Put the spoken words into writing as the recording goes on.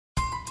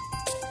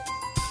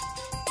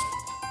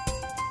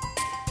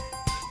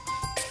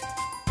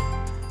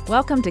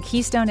Welcome to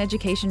Keystone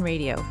Education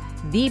Radio,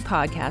 the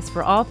podcast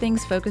for all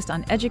things focused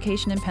on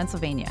education in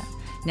Pennsylvania.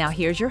 Now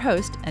here's your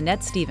host,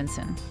 Annette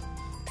Stevenson.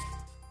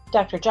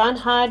 Dr. John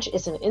Hodge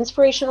is an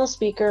inspirational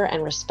speaker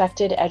and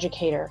respected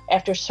educator.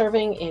 After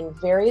serving in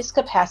various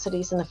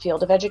capacities in the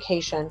field of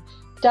education,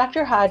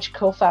 Dr. Hodge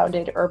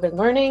co-founded Urban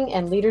Learning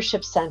and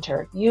Leadership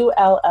Center,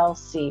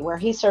 ULLC, where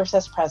he serves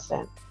as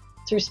president.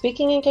 Through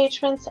speaking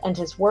engagements and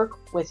his work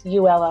with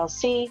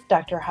ULLC,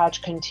 Dr.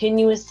 Hodge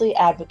continuously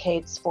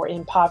advocates for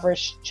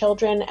impoverished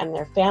children and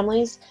their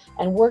families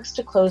and works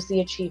to close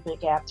the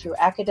achievement gap through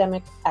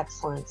academic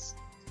excellence.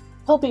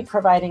 He'll be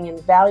providing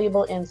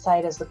invaluable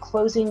insight as the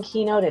closing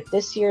keynote at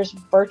this year's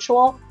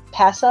virtual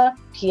PASA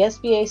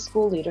PSBA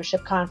School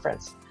Leadership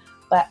Conference.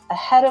 But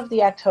ahead of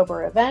the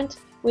October event,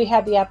 we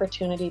had the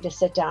opportunity to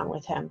sit down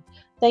with him.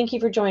 Thank you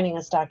for joining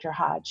us, Dr.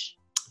 Hodge.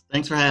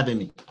 Thanks for having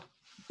me.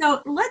 So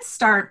let's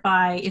start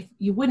by, if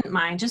you wouldn't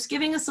mind, just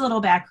giving us a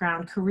little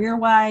background,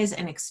 career-wise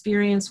and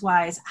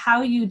experience-wise,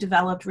 how you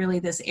developed really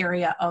this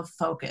area of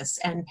focus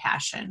and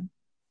passion.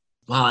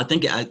 Wow, I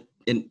think I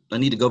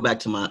need to go back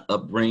to my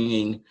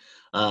upbringing.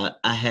 I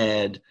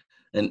had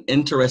an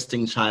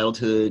interesting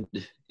childhood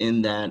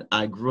in that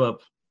I grew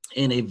up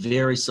in a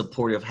very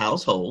supportive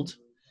household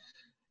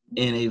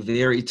in a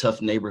very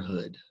tough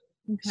neighborhood.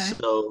 Okay.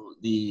 So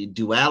the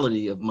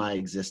duality of my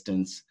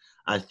existence,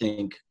 I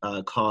think,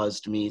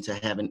 caused me to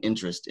have an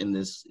interest in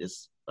this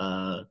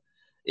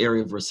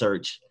area of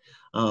research.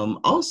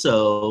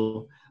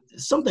 Also,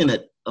 something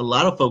that a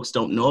lot of folks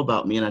don't know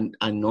about me, and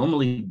I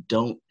normally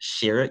don't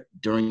share it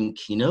during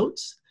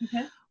keynotes,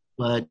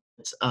 but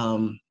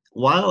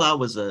while I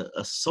was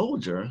a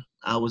soldier,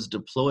 I was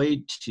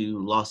deployed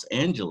to Los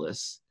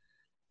Angeles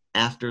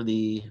after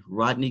the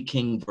Rodney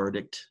King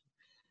verdict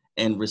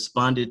and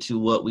responded to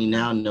what we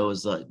now know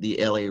as the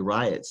LA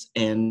riots.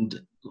 And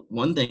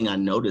one thing I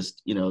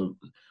noticed,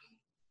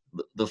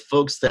 the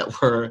folks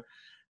that were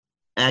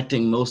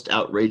acting most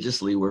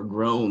outrageously were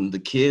grown. The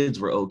kids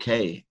were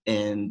okay.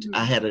 And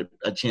I had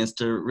a chance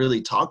to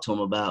really talk to them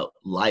about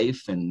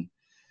life and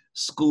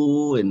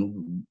school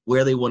and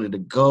where they wanted to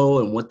go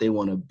and what they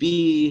want to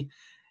be.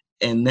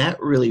 And that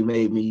really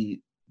made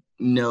me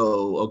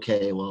know,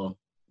 okay, well,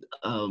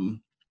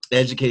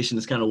 education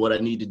is kind of what I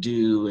need to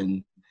do.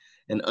 And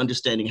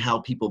understanding how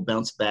people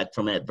bounce back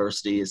from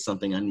adversity is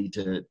something I need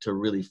to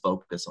really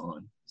focus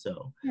on.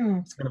 So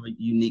it's kind of a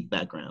unique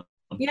background.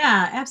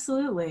 Yeah,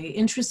 absolutely.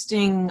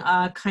 Interesting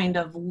kind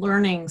of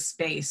learning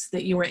space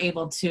that you were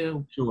able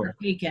to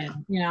partake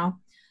in,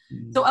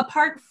 So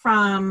apart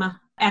from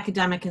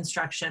academic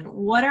instruction,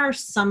 what are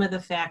some of the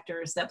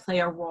factors that play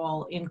a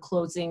role in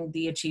closing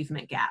the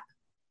achievement gap?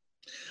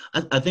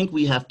 I think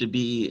we have to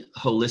be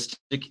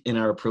holistic in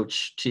our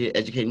approach to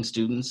educating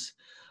students.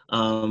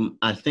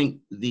 I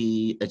think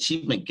the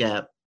achievement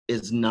gap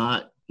is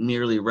not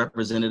merely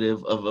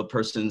representative of a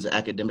person's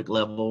academic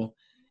level.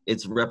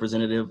 It's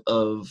representative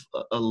of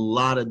a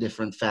lot of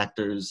different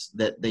factors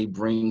that they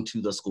bring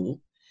to the school.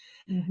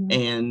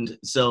 And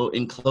so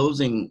in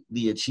closing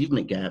the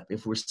achievement gap,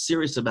 if we're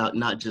serious about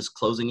not just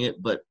closing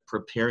it, but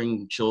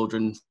preparing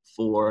children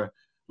for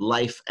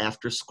life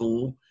after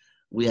school,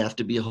 we have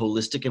to be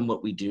holistic in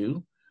what we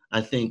do. I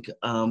think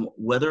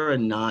whether or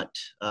not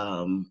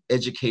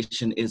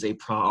education is a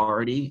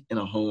priority in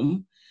a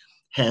home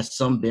has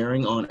some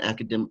bearing on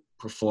academic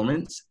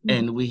performance.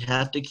 And we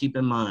have to keep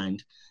in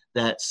mind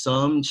that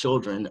some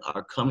children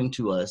are coming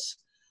to us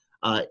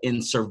in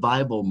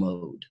survival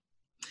mode.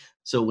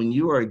 So when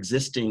you are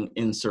existing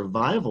in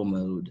survival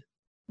mode,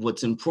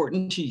 what's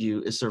important to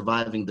you is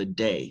surviving the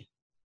day.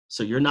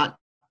 So you're not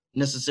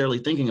necessarily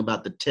thinking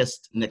about the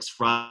test next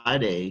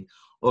Friday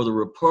or the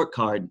report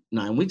card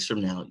 9 weeks from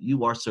now.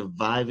 You are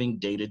surviving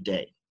day to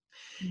day.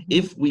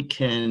 If we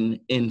can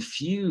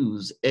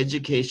infuse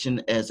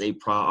education as a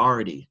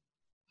priority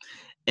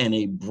and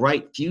a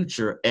bright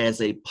future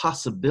as a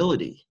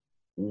possibility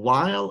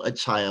while a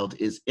child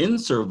is in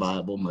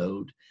survival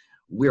mode,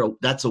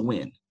 that's a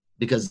win.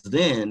 Because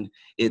then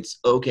it's,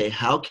 okay,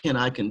 how can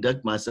I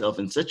conduct myself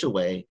in such a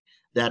way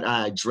that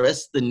I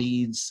address the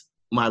needs,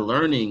 my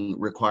learning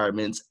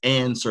requirements,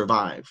 and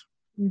survive?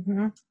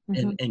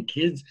 And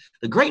kids,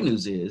 the great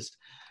news is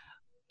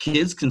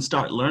kids can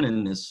start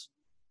learning this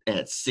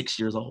at 6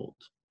 years old,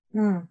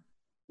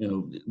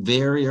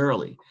 very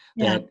early.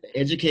 That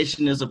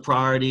education is a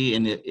priority.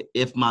 And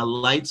if my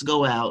lights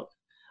go out,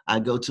 I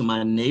go to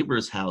my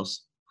neighbor's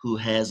house who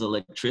has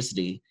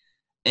electricity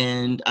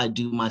and I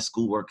do my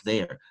schoolwork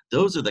there.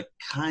 Those are the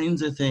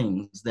kinds of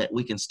things that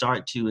we can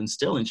start to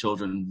instill in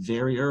children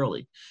very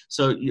early.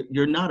 So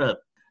you're not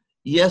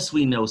yes,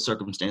 we know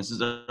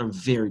circumstances are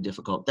very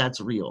difficult. That's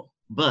real.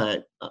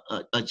 But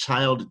a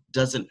child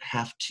doesn't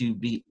have to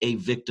be a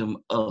victim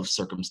of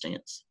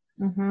circumstance.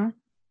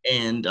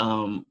 And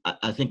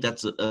I think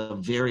that's a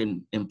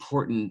very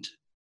important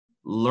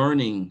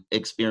learning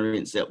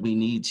experience that we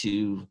need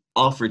to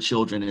offer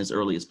children as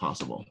early as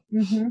possible.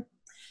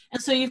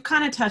 And so you've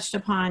kind of touched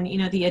upon,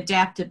 the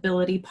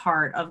adaptability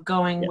part of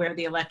going where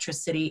the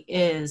electricity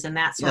is and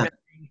that sort of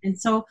thing. And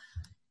so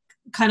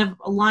kind of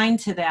aligned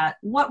to that,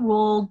 what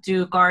role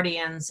do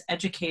guardians,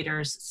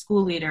 educators,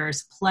 school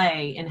leaders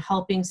play in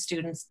helping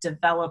students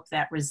develop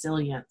that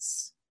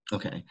resilience?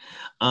 Okay.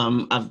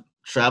 I've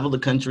traveled the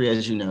country,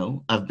 as you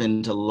know. I've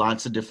been to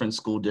lots of different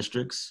school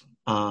districts.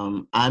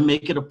 I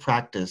make it a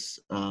practice.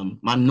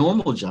 My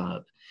normal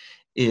job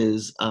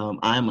is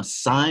I am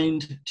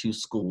assigned to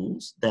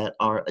schools that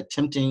are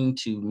attempting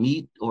to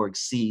meet or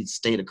exceed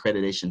state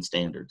accreditation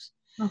standards.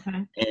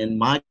 Okay. And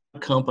my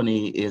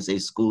company is a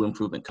school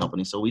improvement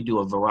company. So we do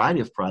a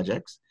variety of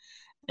projects.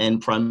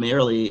 And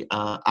primarily,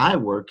 I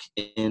work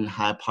in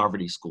high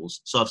poverty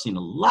schools. So I've seen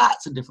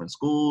lots of different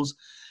schools.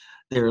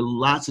 There are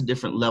lots of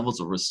different levels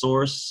of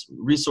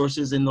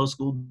resources in those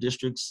school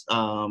districts.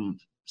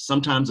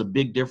 Sometimes a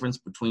big difference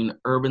between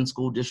urban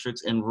school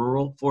districts and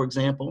rural, for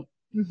example.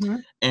 Mm-hmm.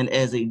 And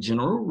as a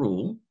general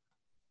rule,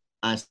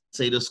 I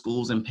say to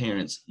schools and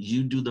parents,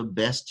 you do the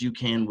best you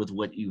can with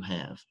what you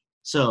have.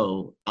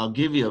 So I'll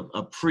give you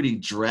a pretty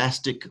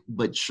drastic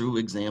but true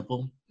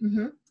example.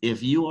 Mm-hmm.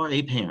 If you are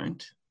a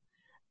parent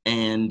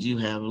and you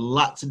have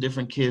lots of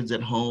different kids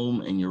at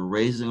home and you're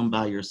raising them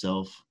by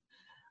yourself,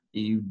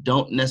 you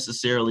don't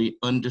necessarily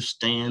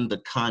understand the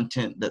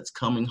content that's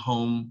coming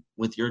home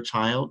with your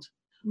child.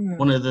 Mm-hmm.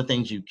 One of the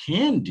things you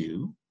can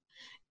do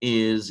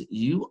is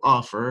you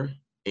offer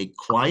a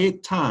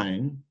quiet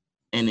time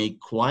and a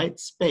quiet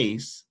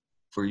space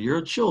for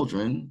your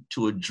children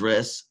to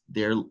address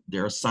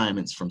their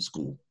assignments from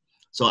school.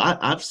 So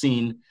I've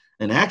seen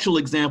an actual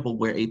example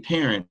where a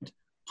parent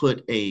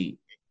put a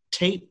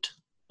taped,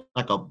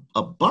 like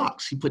a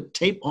box, he put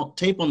tape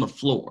on the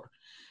floor,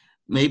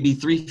 maybe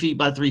 3 feet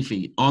by 3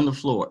 feet on the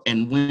floor.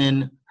 And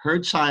when her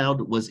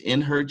child was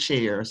in her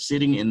chair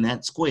sitting in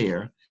that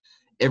square,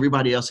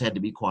 everybody else had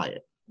to be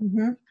quiet.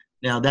 Mm-hmm.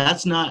 Now,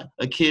 that's not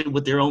a kid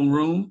with their own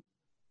room.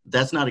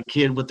 That's not a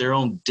kid with their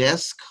own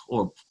desk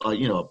or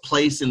a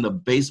place in the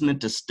basement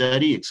to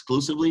study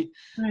exclusively.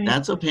 Right.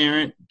 That's a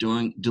parent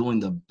doing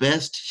the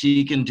best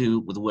she can do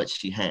with what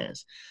she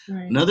has.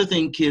 Right. Another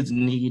thing kids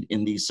need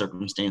in these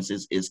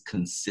circumstances is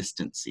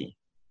consistency.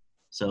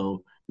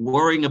 So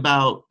worrying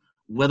about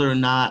whether or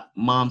not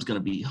mom's going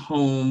to be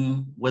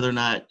home, whether or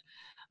not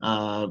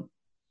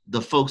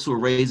the folks who are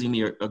raising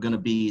me are going to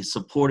be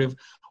supportive,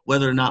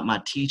 whether or not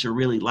my teacher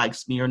really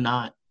likes me or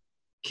not.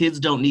 Kids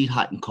don't need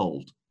hot and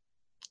cold.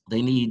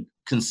 They need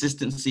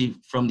consistency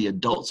from the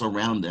adults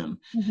around them.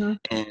 Mm-hmm.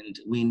 And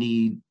we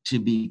need to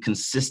be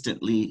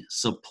consistently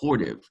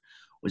supportive,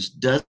 which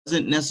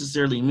doesn't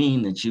necessarily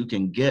mean that you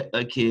can get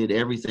a kid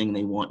everything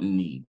they want and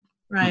need.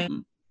 Right. Mm-hmm.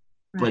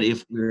 Right. But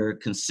if we're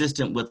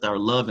consistent with our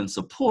love and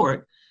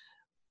support,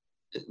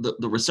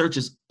 the research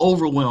is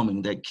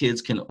overwhelming that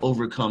kids can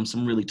overcome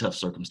some really tough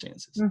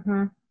circumstances.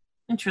 Mm-hmm.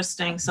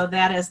 Interesting. So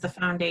that is the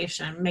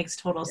foundation. Makes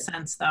total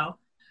sense, though.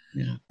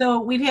 Yeah. So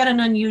we've had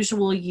an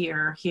unusual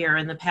year here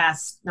in the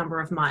past number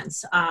of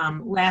months.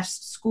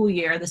 Last school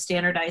year, the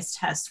standardized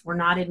tests were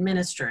not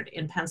administered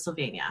in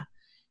Pennsylvania,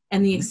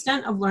 and the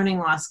extent of learning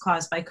loss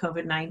caused by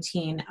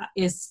COVID-19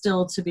 is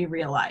still to be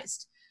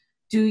realized.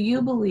 Do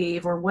you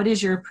believe, or what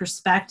is your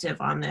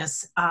perspective on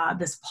this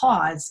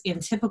pause in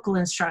typical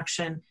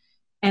instruction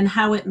and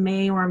how it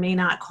may or may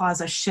not cause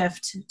a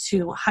shift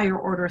to higher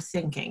order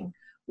thinking?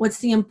 What's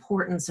the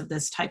importance of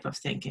this type of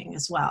thinking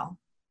as well?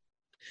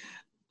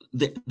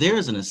 There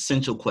is an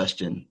essential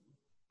question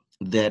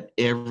that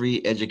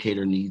every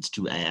educator needs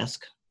to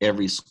ask.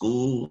 Every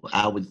school,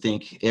 I would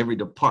think every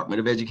department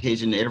of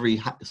education,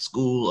 every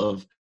school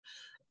of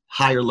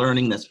higher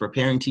learning that's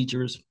preparing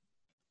teachers.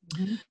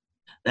 Mm-hmm.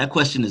 That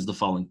question is the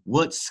following: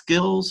 what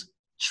skills,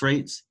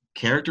 traits,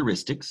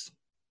 characteristics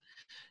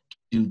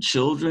do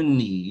children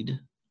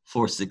need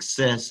for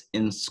success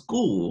in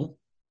school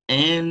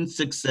and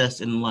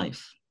success in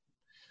life?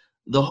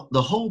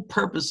 The whole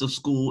purpose of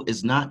school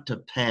is not to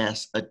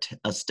pass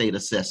a state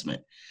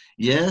assessment.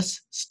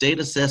 Yes, state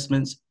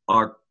assessments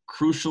are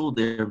crucial.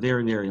 They're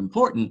very, very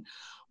important.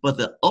 But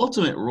the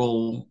ultimate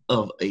role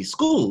of a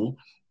school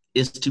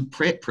is to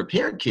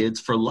prepare kids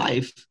for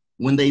life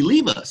when they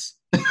leave us.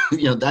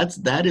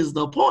 That is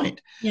the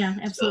point. Yeah,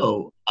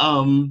 absolutely.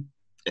 So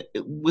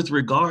with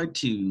regard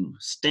to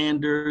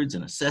standards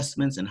and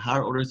assessments and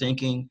higher order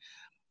thinking,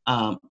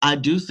 I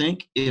do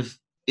think if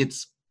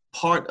it's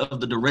part of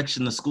the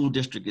direction the school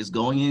district is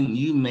going in,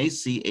 you may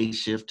see a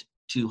shift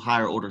to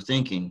higher order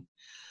thinking.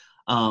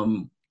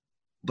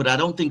 But I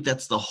don't think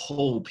that's the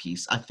whole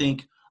piece. I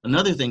think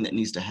another thing that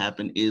needs to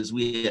happen is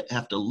we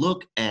have to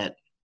look at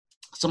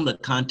some of the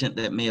content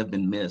that may have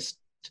been missed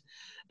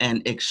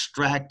and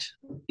extract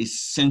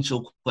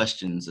essential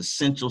questions,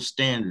 essential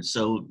standards.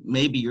 So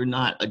maybe you're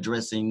not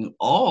addressing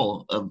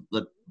all of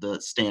the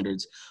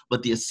standards,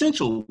 but the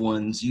essential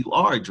ones you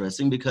are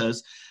addressing,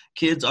 because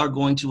kids are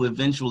going to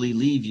eventually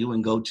leave you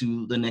and go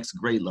to the next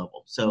grade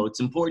level. So it's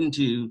important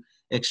to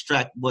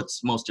extract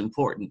what's most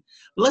important.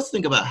 But let's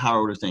think about higher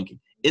order thinking.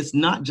 It's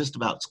not just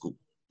about school.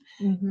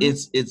 Mm-hmm.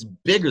 It's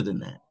bigger than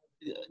that.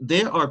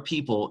 There are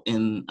people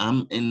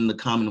I'm in the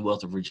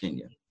Commonwealth of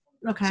Virginia.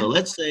 Okay. So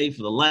let's say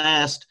for the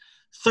last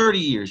 30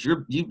 years,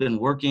 you've been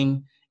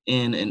working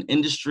in an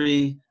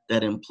industry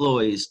that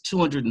employs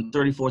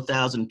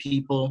 234,000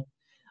 people.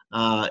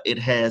 It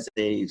has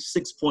a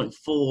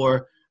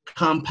 6.4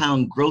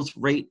 compound growth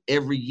rate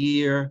every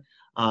year.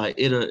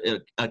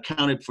 It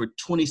accounted for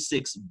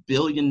 $26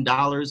 billion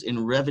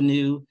in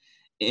revenue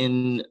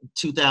in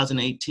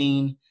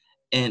 2018.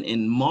 And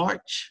in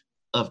March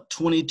of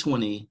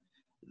 2020,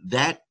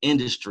 that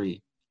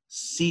industry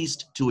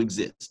ceased to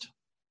exist.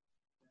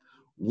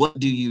 What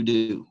do you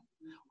do?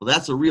 Well,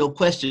 that's a real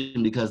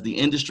question, because the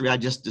industry I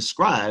just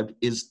described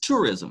is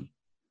tourism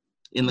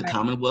in the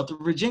Commonwealth of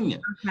Virginia.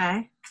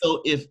 Okay.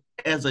 So if,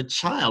 as a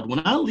child,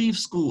 when I leave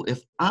school,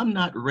 if I'm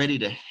not ready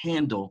to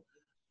handle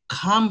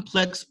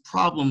complex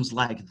problems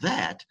like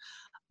that,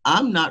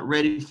 I'm not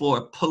ready for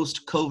a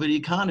post-COVID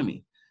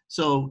economy.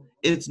 So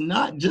it's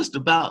not just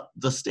about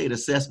the state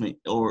assessment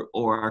or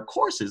our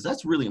courses.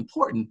 That's really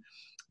important.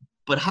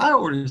 But higher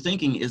order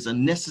thinking is a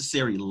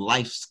necessary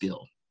life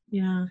skill.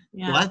 Yeah.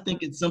 So I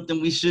think it's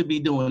something we should be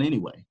doing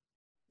anyway.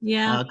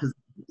 Yeah. Because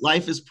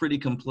life is pretty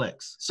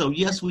complex. So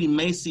yes, we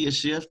may see a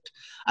shift.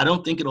 I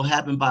don't think it'll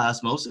happen by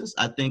osmosis.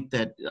 I think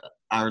that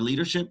our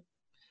leadership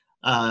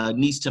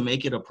needs to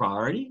make it a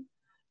priority.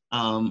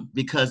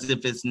 Because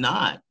if it's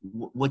not,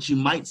 what you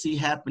might see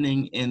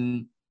happening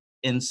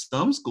in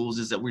some schools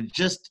is that we're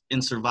just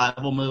in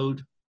survival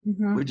mode.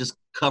 Mm-hmm. We're just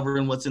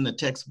covering what's in the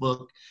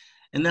textbook.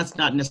 And that's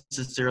not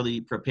necessarily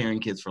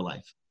preparing kids for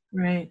life.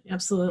 Right.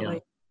 Absolutely. Yeah.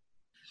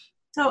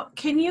 So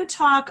can you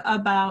talk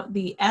about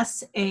the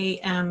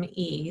SAME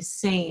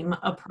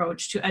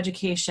approach to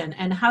education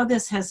and how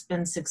this has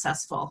been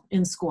successful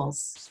in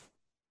schools?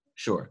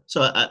 Sure.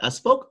 So I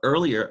spoke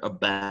earlier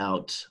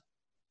about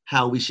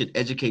how we should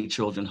educate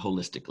children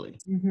holistically.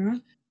 Mm-hmm.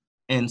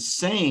 And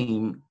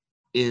SAME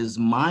is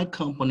my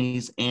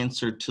company's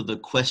answer to the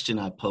question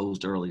I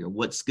posed earlier.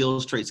 What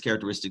skills, traits,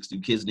 characteristics do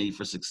kids need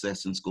for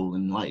success in school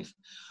and life?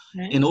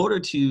 Okay. In order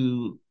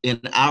to, in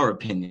our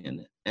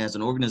opinion, as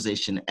an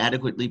organization,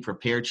 adequately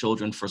prepare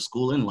children for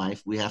school and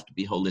life, we have to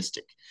be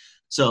holistic.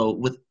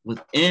 So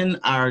within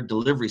our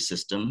delivery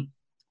system,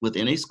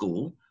 within a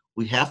school,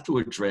 we have to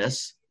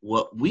address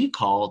what we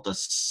call the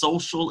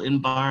social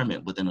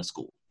environment within a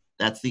school.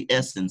 That's the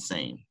S in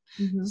SAME.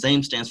 Mm-hmm.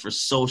 SAME stands for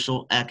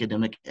social,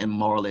 academic, and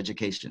moral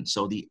education.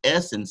 So the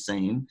S in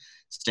SAME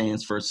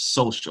stands for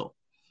social.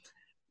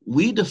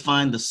 We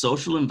define the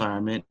social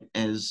environment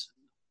as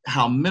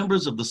how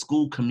members of the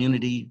school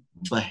community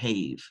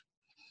behave.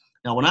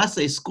 Now, when I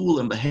say school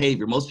and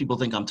behavior, most people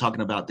think I'm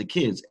talking about the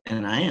kids,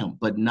 and I am,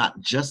 but not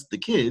just the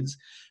kids,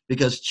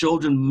 because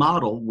children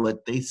model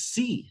what they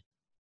see.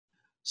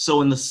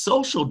 So in the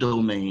social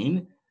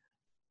domain,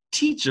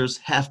 teachers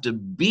have to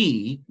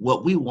be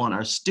what we want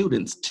our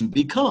students to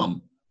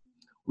become.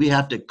 We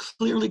have to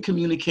clearly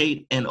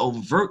communicate and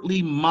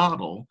overtly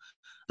model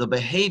the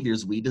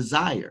behaviors we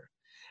desire.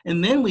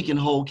 And then we can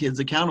hold kids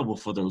accountable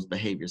for those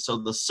behaviors. So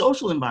the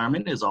social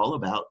environment is all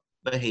about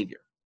behavior.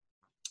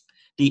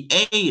 The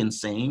A in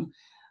SAME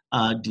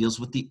deals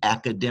with the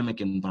academic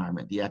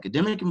environment. The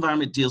academic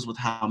environment deals with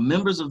how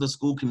members of the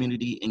school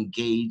community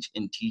engage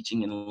in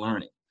teaching and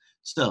learning.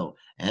 So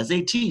as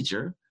a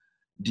teacher,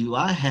 do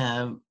I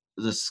have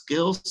the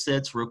skill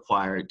sets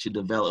required to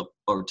develop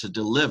or to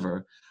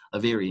deliver a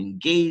very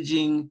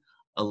engaging,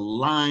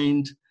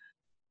 aligned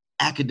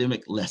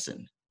academic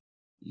lesson?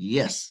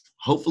 Yes,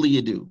 hopefully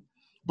you do.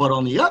 But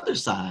on the other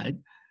side,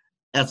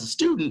 as a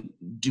student,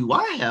 do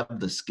I have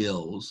the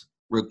skills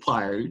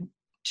required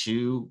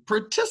to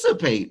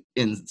participate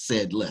in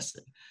said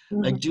lesson?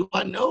 Mm-hmm. Like, do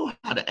I know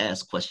how to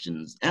ask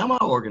questions? Am I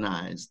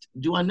organized?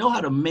 Do I know how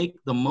to make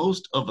the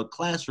most of a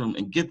classroom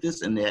and get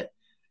this and that,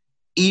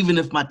 even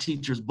if my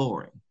teacher's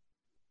boring?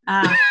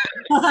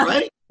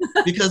 Right?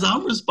 Because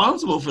I'm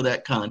responsible for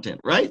that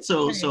content, right?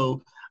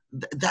 So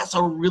that's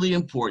a really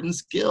important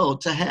skill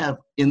to have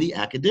in the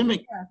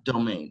academic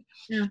domain.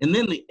 Yeah. And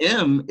then the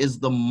M is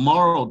the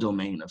moral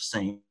domain of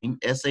SAME,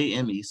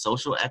 S-A-M-E,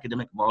 social,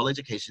 academic, moral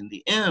education.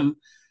 The M,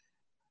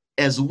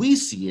 as we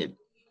see it,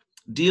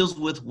 deals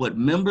with what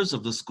members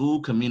of the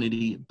school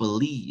community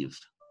believe.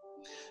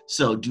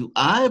 So do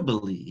I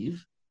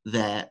believe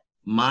that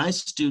my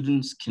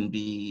students can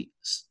be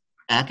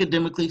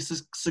academically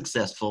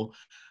successful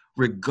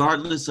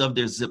regardless of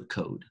their zip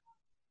code?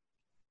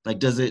 Like,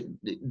 does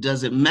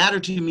it matter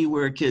to me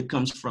where a kid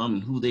comes from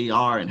and who they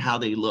are and how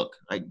they look?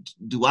 Like,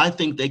 do I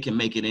think they can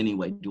make it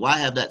anyway? Do I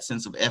have that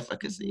sense of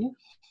efficacy?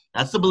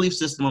 That's the belief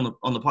system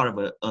on the part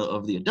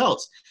of the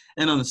adults.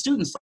 And on the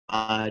student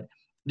side,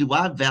 do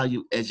I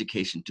value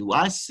education? Do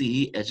I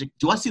see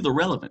the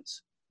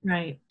relevance?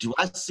 Right. Do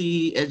I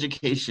see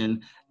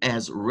education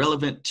as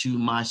relevant to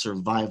my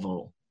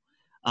survival?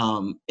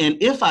 And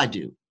if I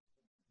do,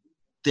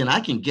 then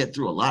I can get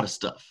through a lot of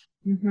stuff.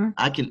 Mm-hmm.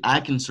 I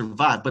can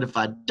survive. But if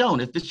I don't,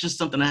 if it's just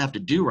something I have to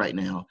do right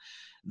now,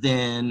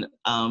 then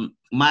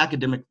my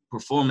academic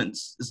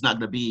performance is not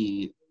going to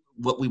be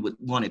what we would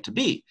want it to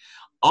be.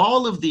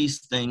 All of these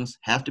things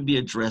have to be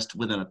addressed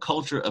within a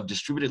culture of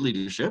distributed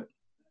leadership,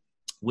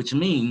 which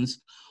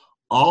means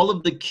all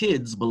of the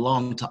kids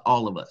belong to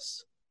all of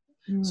us.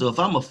 Mm-hmm. So if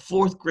I'm a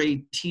fourth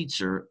grade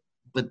teacher,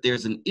 but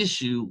there's an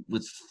issue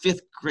with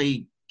fifth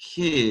grade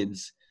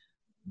kids,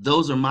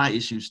 those are my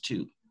issues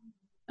too.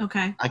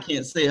 Okay. I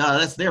can't say, oh,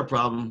 that's their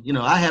problem.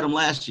 I had them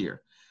last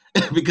year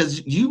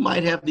because you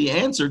might have the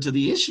answer to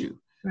the issue.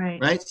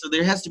 Right. So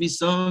there has to be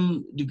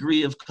some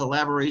degree of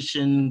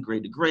collaboration,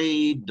 grade to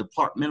grade,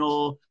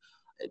 departmental,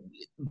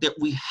 that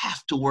we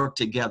have to work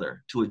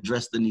together to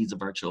address the needs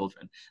of our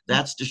children.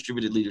 That's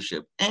distributed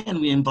leadership. And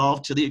we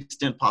involve, to the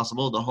extent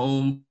possible, the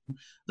home,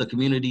 the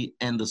community,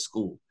 and the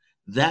school.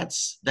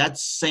 That's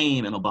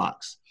same in a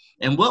box.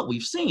 And what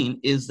we've seen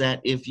is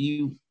that if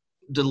you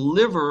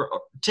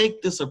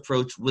take this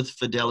approach with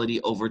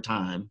fidelity over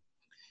time,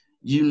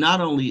 you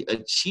not only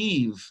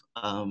achieve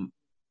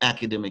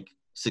academic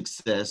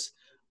success,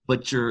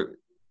 but you're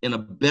in a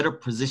better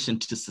position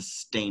to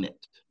sustain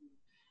it.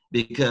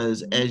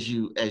 Because as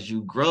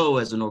you grow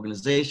as an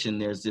organization,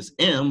 there's this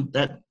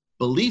that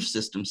belief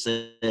system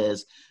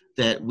says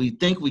that we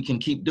think we can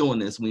keep doing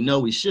this. We know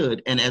we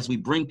should. And as we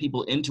bring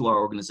people into our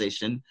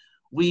organization,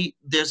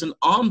 there's an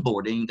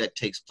onboarding that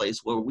takes place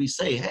where we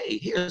say, hey,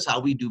 here's how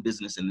we do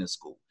business in this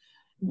school.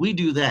 We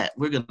do that.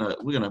 We're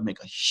gonna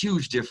make a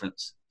huge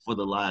difference for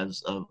the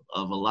lives of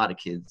a lot of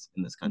kids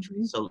in this country.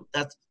 Mm-hmm. So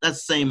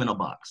that's same in a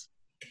box.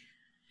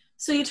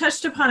 So you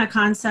touched upon a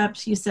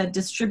concept, you said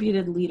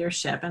distributed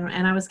leadership,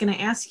 and I was going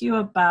to ask you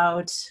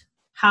about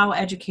how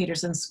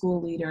educators and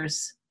school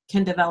leaders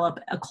can develop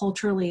a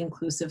culturally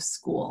inclusive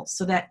school.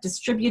 So that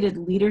distributed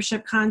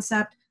leadership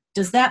concept,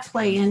 does that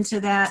play into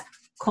that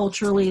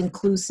culturally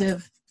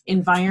inclusive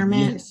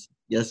environment?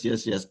 Yes.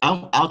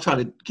 I'll try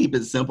to keep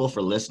it simple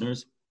for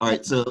listeners. All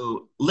right,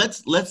 so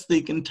let's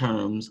think in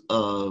terms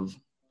of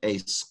a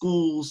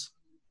school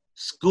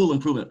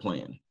improvement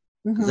plan,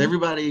 because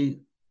everybody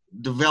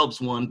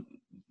develops one.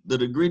 The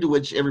degree to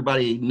which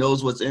everybody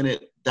knows what's in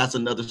it, that's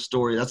another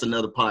story. That's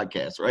another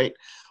podcast, right?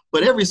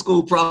 But every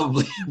school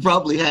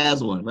probably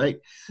has one, right?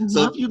 Mm-hmm.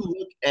 So if you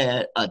look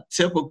at a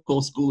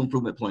typical school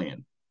improvement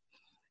plan,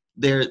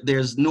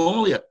 there's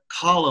normally a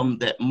column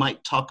that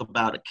might talk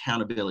about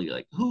accountability,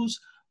 like who's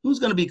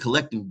going to be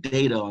collecting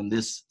data on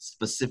this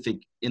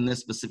specific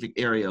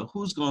area,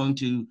 who's going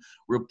to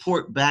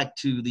report back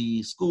to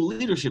the school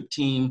leadership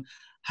team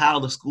how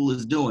the school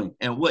is doing.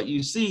 And what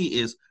you see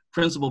is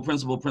principal,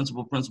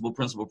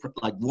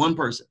 like one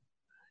person.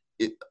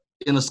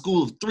 In a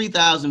school of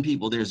 3,000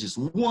 people, there's just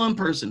one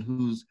person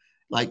who's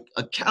like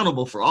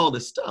accountable for all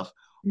this stuff.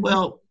 Mm-hmm.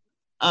 Well,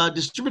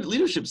 distributed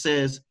leadership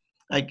says,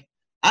 like,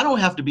 I don't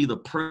have to be the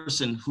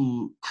person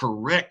who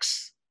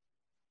corrects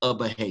a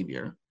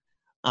behavior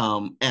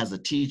as a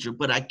teacher,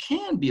 but I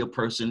can be a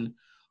person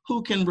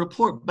who can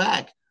report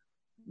back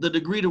the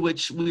degree to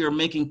which we are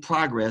making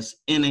progress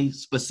in a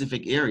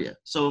specific area.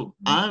 So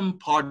mm-hmm. I'm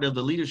part of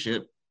the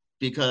leadership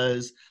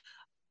because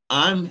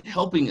I'm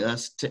helping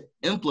us to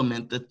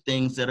implement the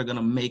things that are going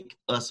to make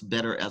us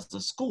better as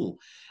a school.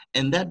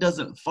 And that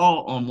doesn't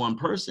fall on one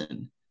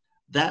person.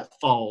 That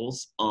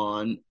falls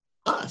on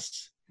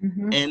us.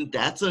 Mm-hmm. And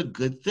that's a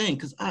good thing,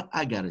 because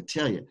I got to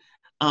tell you,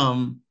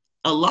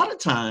 a lot of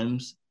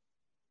times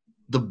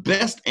the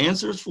best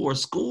answers for a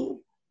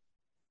school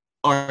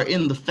are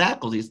in the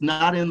faculty. It's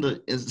not in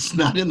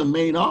the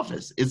main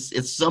office.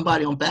 It's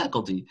somebody on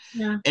faculty.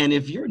 Yeah. And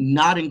if you're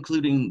not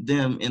including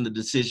them in the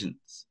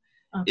decisions,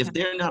 if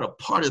they're not a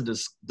part of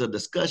the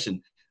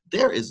discussion,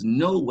 there is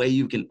no way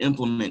you can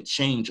implement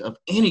change of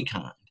any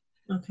kind.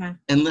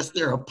 Unless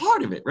they're a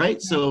part of it, right?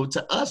 Yeah. So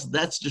to us,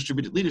 that's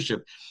distributed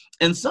leadership.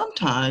 And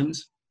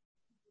sometimes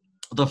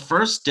the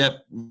first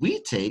step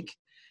we take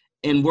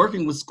in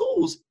working with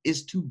schools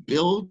is to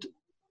build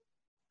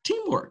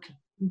teamwork.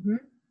 Mm-hmm.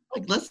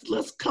 Like,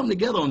 let's come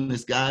together on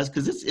this, guys,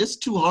 because it's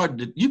too hard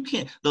to,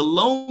 the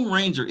Lone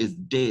Ranger is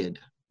dead.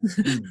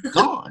 He's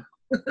gone,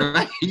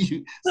 right?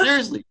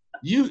 Seriously,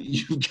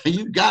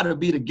 you got to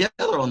be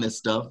together on this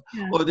stuff,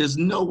 or there's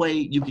no way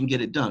you can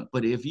get it done.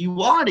 But if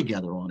you are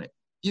together on it,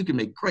 you can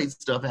make great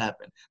stuff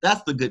happen.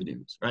 That's the good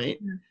news, right?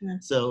 Mm-hmm.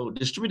 So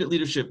distributed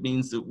leadership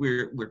means that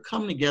we're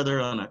coming together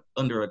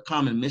under a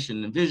common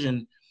mission and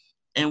vision,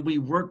 and we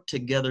work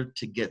together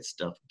to get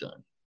stuff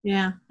done.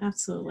 Yeah,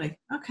 absolutely.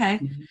 Okay.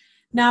 Mm-hmm.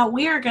 Now,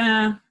 we are going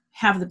to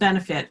have the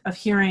benefit of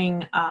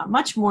hearing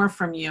much more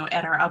from you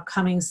at our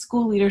upcoming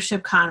School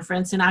Leadership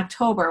Conference in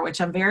October, which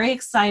I'm very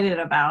excited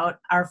about,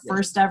 our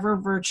first ever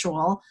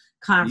virtual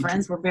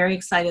conference. We're very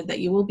excited that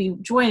you will be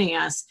joining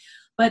us.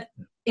 But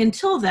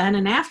until then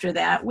and after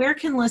that, where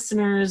can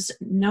listeners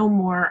know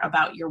more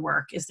about your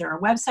work? Is there a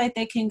website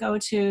they can go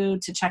to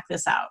check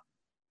this out?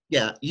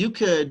 Yeah, you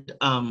could.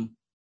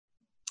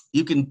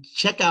 You can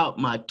check out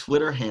my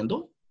Twitter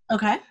handle.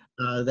 Okay.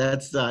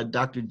 That's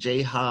Dr.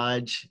 J.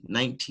 Hodge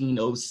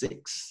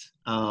 1906.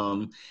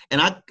 And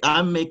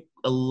I make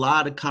a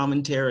lot of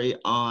commentary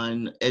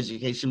on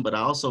education, but I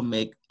also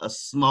make a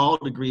small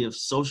degree of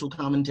social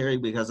commentary,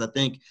 because I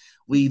think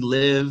we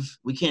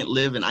can't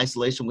live in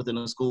isolation within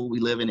a school. We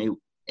live in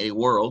a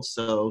world.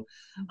 So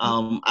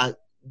I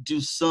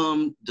do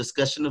some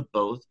discussion of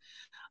both.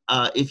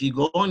 If you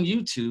go on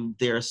YouTube,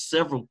 there are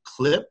several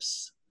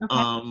clips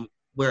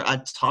where I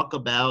talk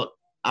about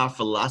our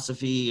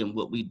philosophy and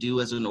what we do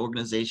as an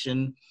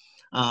organization.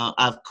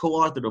 I've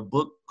co-authored a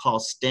book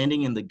called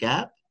Standing in the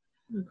Gap,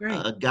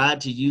 a guide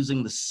to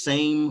using the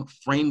same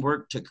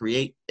framework to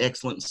create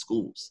excellent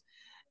schools.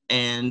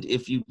 And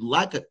if you'd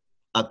like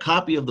a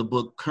copy of the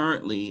book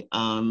currently,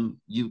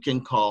 you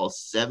can call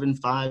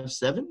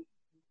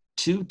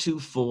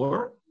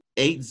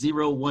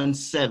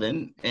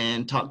 757-224-8017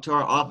 and talk to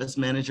our office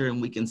manager,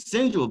 and we can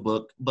send you a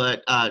book.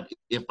 But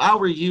if I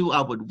were you,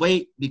 I would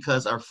wait,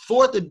 because our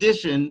 4th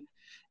edition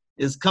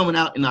is coming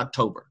out in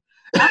October.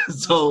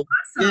 So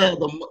yeah,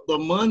 the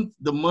month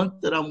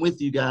that I'm with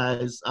you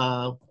guys,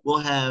 we'll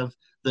have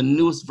the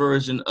newest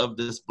version of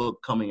this book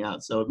coming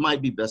out. So it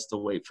might be best to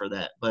wait for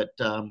that. But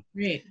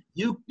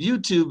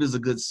YouTube is a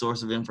good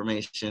source of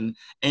information.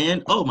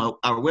 And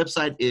our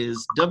website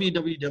is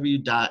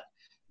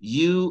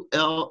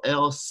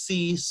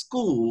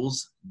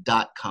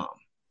www.ullcschools.com.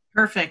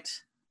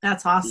 Perfect.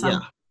 That's awesome. Yeah.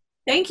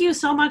 Thank you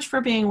so much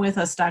for being with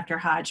us, Dr.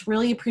 Hodge.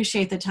 Really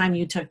appreciate the time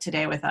you took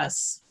today with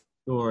us.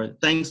 Sure.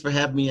 Thanks for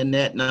having me,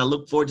 Annette. And I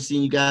look forward to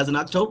seeing you guys in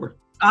October.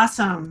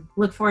 Awesome.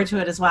 Look forward to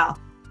it as well.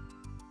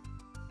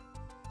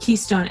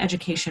 Keystone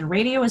Education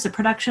Radio is a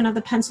production of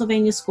the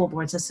Pennsylvania School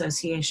Boards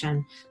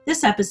Association.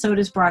 This episode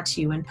is brought to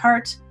you in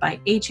part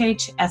by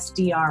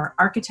HHSDR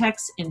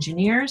Architects,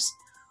 Engineers,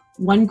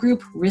 One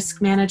Group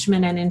Risk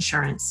Management and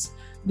Insurance.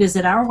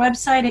 Visit our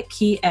website at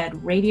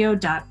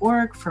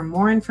keyedradio.org for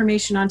more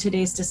information on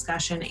today's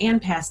discussion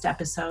and past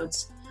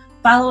episodes.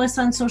 Follow us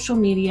on social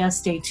media.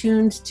 Stay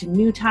tuned to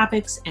new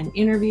topics and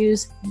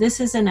interviews. This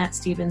is Annette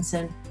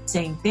Stevenson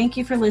saying thank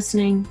you for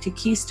listening to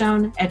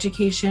Keystone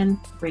Education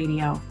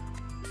Radio.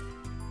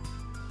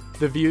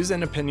 The views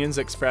and opinions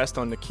expressed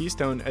on the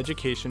Keystone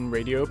Education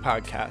Radio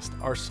podcast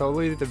are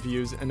solely the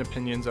views and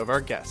opinions of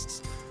our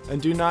guests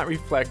and do not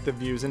reflect the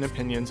views and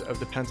opinions of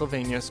the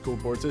Pennsylvania School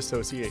Boards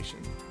Association.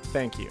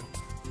 Thank you.